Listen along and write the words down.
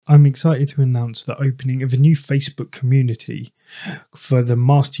I'm excited to announce the opening of a new Facebook community for the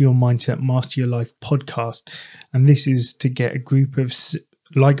Master Your Mindset, Master Your Life podcast. And this is to get a group of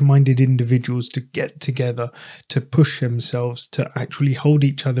like minded individuals to get together, to push themselves, to actually hold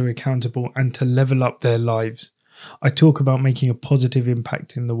each other accountable, and to level up their lives. I talk about making a positive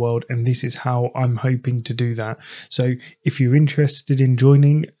impact in the world, and this is how I'm hoping to do that. So if you're interested in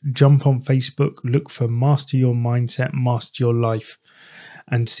joining, jump on Facebook, look for Master Your Mindset, Master Your Life,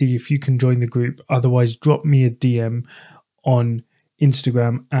 and see if you can join the group. Otherwise, drop me a DM on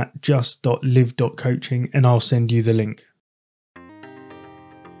Instagram at just.live.coaching and I'll send you the link.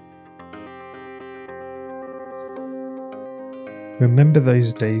 Remember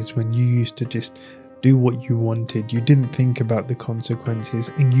those days when you used to just do what you wanted, you didn't think about the consequences,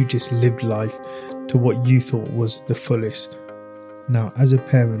 and you just lived life to what you thought was the fullest. Now, as a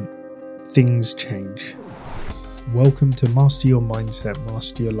parent, things change. Welcome to Master Your Mindset,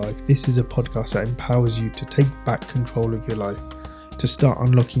 Master Your Life. This is a podcast that empowers you to take back control of your life, to start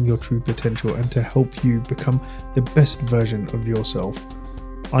unlocking your true potential, and to help you become the best version of yourself.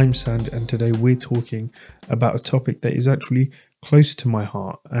 I'm Sand, and today we're talking about a topic that is actually close to my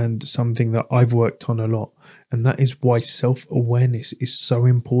heart and something that I've worked on a lot, and that is why self-awareness is so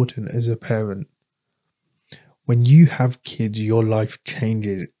important as a parent. When you have kids, your life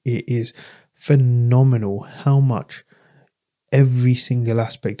changes. It is phenomenal how much every single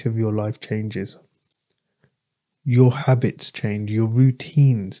aspect of your life changes. Your habits change, your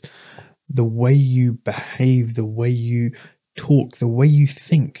routines, the way you behave, the way you talk, the way you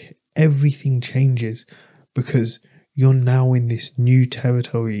think, everything changes because you're now in this new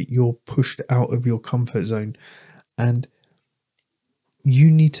territory. You're pushed out of your comfort zone and you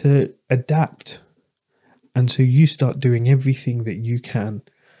need to adapt. And so you start doing everything that you can.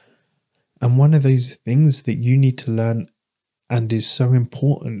 And one of those things that you need to learn and is so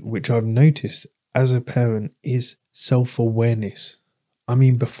important, which I've noticed as a parent, is self-awareness. I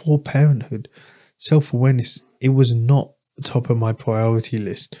mean, before parenthood, self-awareness, it was not top of my priority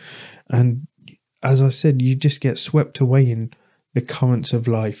list. And as I said, you just get swept away in the currents of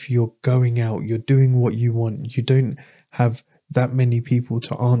life. You're going out, you're doing what you want. You don't have that many people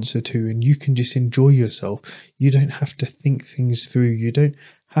to answer to, and you can just enjoy yourself. You don't have to think things through. You don't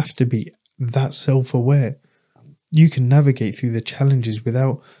have to be that self-aware. You can navigate through the challenges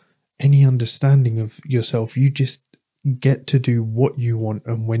without any understanding of yourself. You just get to do what you want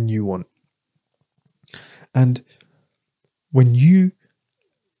and when you want. And when you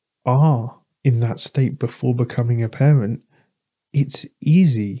are in that state before becoming a parent, it's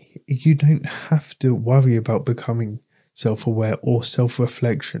easy. You don't have to worry about becoming self-aware or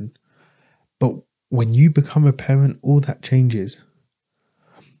self-reflection. But when you become a parent, all that changes.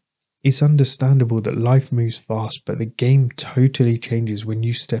 It's understandable that life moves fast, but the game totally changes when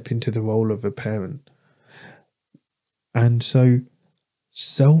you step into the role of a parent. And so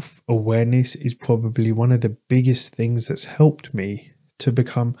self-awareness is probably one of the biggest things that's helped me to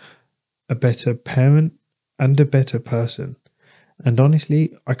become a better parent and a better person. And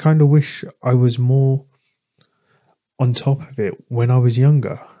honestly, I kind of wish I was more on top of it when I was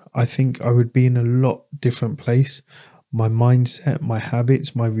younger. I think I would be in a lot different place. My mindset, my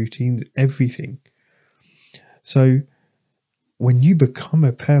habits, my routines, everything. So when you become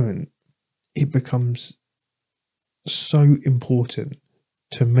a parent, it becomes so important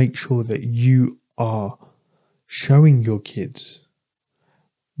to make sure that you are showing your kids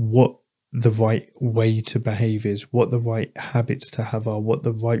what the right way to behave is, what the right habits to have are, what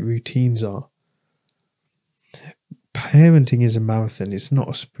the right routines are. Parenting is a marathon, it's not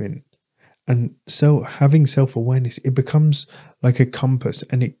a sprint. And so having self-awareness, it becomes like a compass,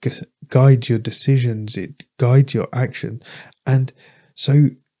 and it guides your decisions, it guides your action. And so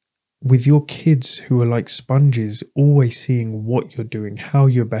with your kids who are like sponges, always seeing what you're doing, how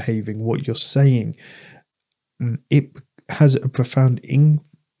you're behaving, what you're saying, it has a profound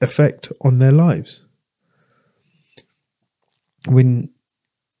effect on their lives. When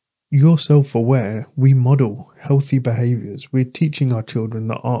you're self-aware, we model healthy behaviors. We're teaching our children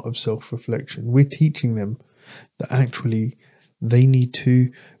the art of self-reflection. We're teaching them that actually they need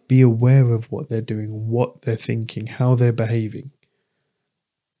to be aware of what they're doing, what they're thinking, how they're behaving.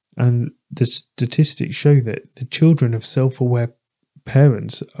 And the statistics show that the children of self-aware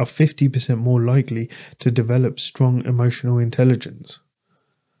parents are 50% more likely to develop strong emotional intelligence.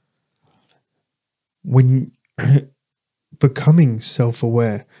 When becoming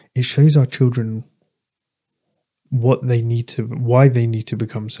self-aware, it shows our children why they need to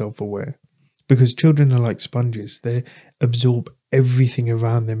become self-aware. Because children are like sponges. They absorb everything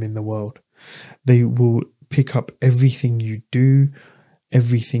around them in the world. They will pick up everything you do,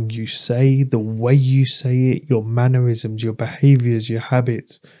 everything you say, the way you say it, your mannerisms, your behaviors, your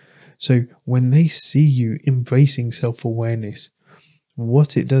habits. So when they see you embracing self-awareness,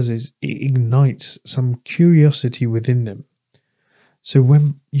 what it does is it ignites some curiosity within them. So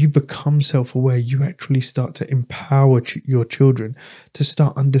when you become self-aware, you actually start to empower your children to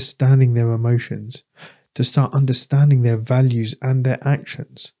start understanding their emotions, to start understanding their values and their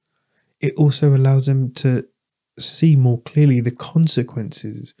actions. It also allows them to see more clearly the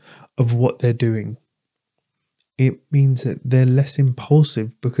consequences of what they're doing. It means that they're less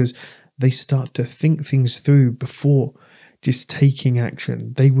impulsive because they start to think things through before just taking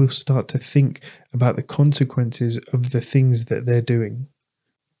action. They will start to think about the consequences of the things that they're doing.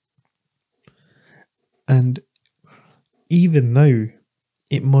 And even though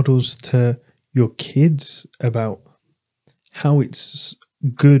it models to your kids about how it's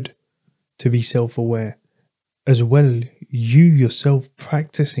good to be self-aware, as well, you yourself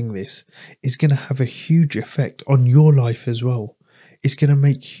practicing this is going to have a huge effect on your life as well. It's going to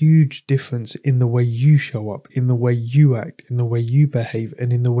make huge difference in the way you show up, in the way you act, in the way you behave,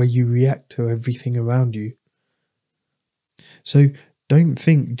 and in the way you react to everything around you. So don't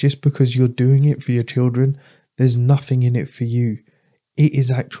think just because you're doing it for your children, there's nothing in it for you. It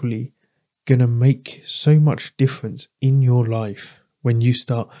is actually going to make so much difference in your life when you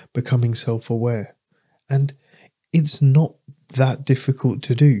start becoming self-aware. And it's not that difficult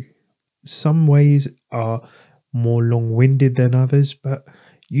to do. Some ways are more long-winded than others, but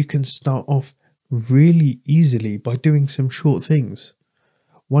you can start off really easily by doing some short things.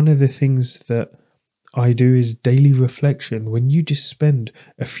 One of the things that I do is daily reflection. When you just spend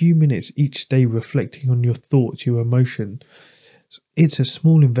a few minutes each day reflecting on your thoughts, your emotion, it's a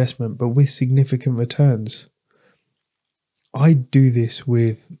small investment, but with significant returns. I do this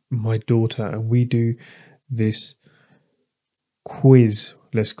with my daughter, and we do this quiz,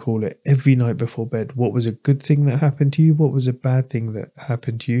 let's call it, every night before bed. What was a good thing that happened to you? What was a bad thing that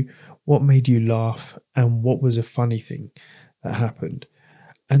happened to you? What made you laugh? And what was a funny thing that happened?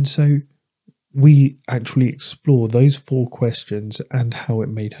 And so we actually explore those 4 questions and how it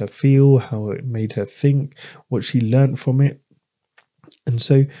made her feel, how it made her think, what she learned from it. And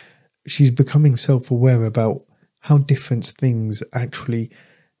so she's becoming self-aware about how different things actually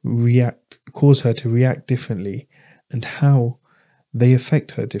cause her to react differently, and how they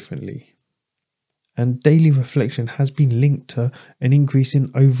affect her differently. And daily reflection has been linked to an increase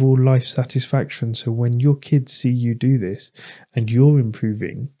in overall life satisfaction. So when your kids see you do this and you're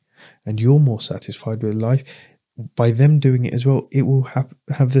improving and you're more satisfied with life, by them doing it as well, it will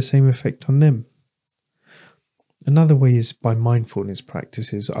have the same effect on them. Another way is by mindfulness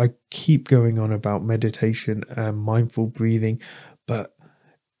practices. I keep going on about meditation and mindful breathing, but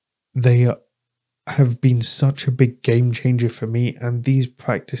they have been such a big game changer for me. And these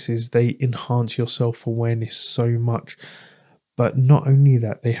practices, they enhance your self-awareness so much. But not only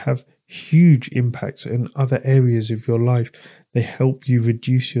that, they have huge impacts in other areas of your life. They help you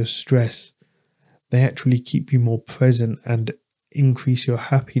reduce your stress. They actually keep you more present and increase your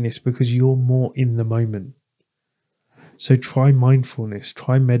happiness because you're more in the moment. So try mindfulness,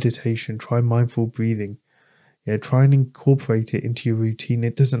 try meditation, try mindful breathing. Yeah, try and incorporate it into your routine.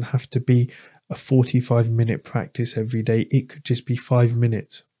 It doesn't have to be a 45-minute practice every day. It could just be 5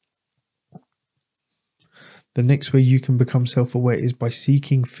 minutes. The next way you can become self-aware is by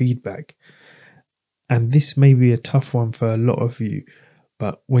seeking feedback. And this may be a tough one for a lot of you,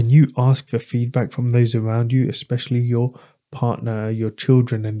 but when you ask for feedback from those around you, especially your partner, your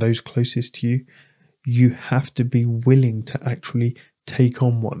children, and those closest to you, you have to be willing to actually take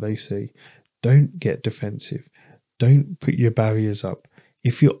on what they say. Don't get defensive. Don't put your barriers up.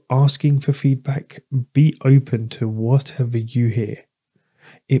 If you're asking for feedback, be open to whatever you hear.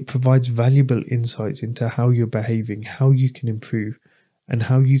 It provides valuable insights into how you're behaving, how you can improve, and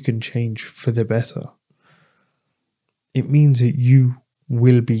how you can change for the better. It means that you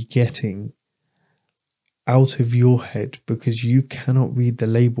will be getting out of your head because you cannot read the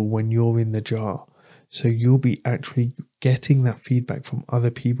label when you're in the jar. So you'll be actually getting that feedback from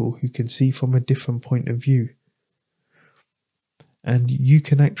other people who can see from a different point of view. And you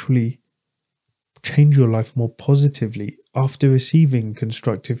can actually change your life more positively after receiving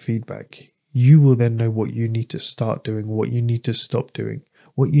constructive feedback. You will then know what you need to start doing, what you need to stop doing,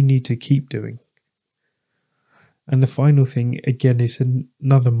 what you need to keep doing. And the final thing, again, is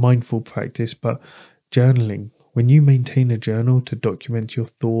another mindful practice, but journaling. When you maintain a journal to document your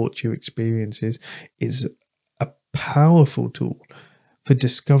thoughts, your experiences, is a powerful tool for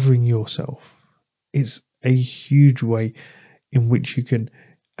discovering yourself. It's a huge way in which you can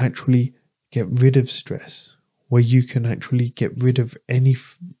actually get rid of stress. where you can actually get rid of any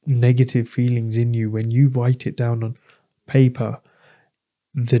negative feelings in you. When you write it down on paper,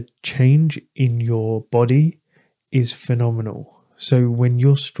 the change in your body is phenomenal. So when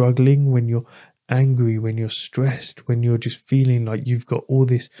you're struggling, when you're angry, when you're stressed, when you're just feeling like you've got all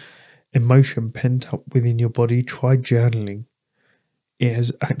this emotion pent up within your body, try journaling. It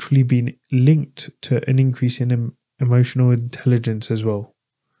has actually been linked to an increase in emotional intelligence as well.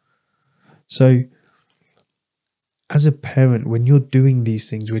 So as a parent, when you're doing these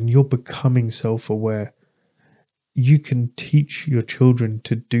things, when you're becoming self-aware, you can teach your children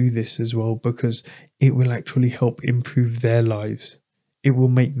to do this as well, because it will actually help improve their lives. It will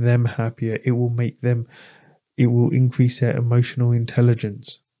make them happier. It will increase their emotional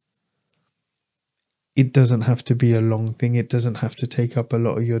intelligence. It doesn't have to be a long thing. It doesn't have to take up a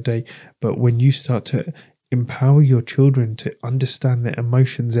lot of your day. But when you start to empower your children to understand their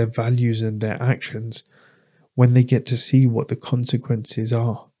emotions, their values, and their actions, when they get to see what the consequences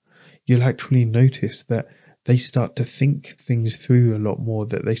are, you'll actually notice that they start to think things through a lot more,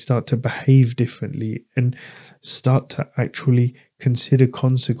 that they start to behave differently and start to actually consider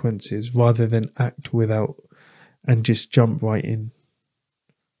consequences rather than act without and just jump right in.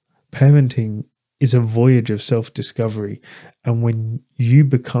 Parenting is a voyage of self-discovery, and when you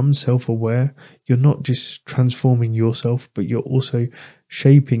become self-aware, you're not just transforming yourself, but you're also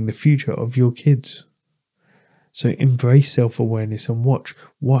shaping the future of your kids. So embrace self-awareness and watch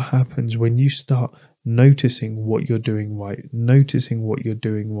what happens when you start noticing what you're doing right, noticing what you're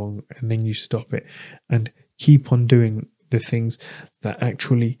doing wrong, and then you stop it and keep on doing the things that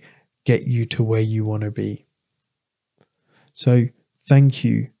actually get you to where you want to be. So thank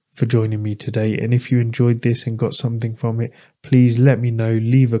you for joining me today. And if you enjoyed this and got something from it, please let me know,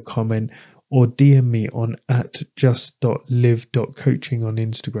 leave a comment, or DM me on @just.live.coaching on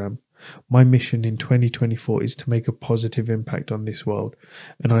Instagram. My mission in 2024 is to make a positive impact on this world,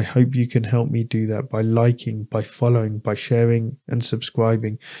 and I hope you can help me do that by liking, by following, by sharing and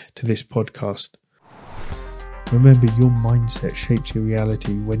subscribing to this podcast. Remember, your mindset shapes your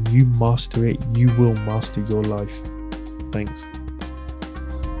reality. When you master it, you will master your life. Thanks.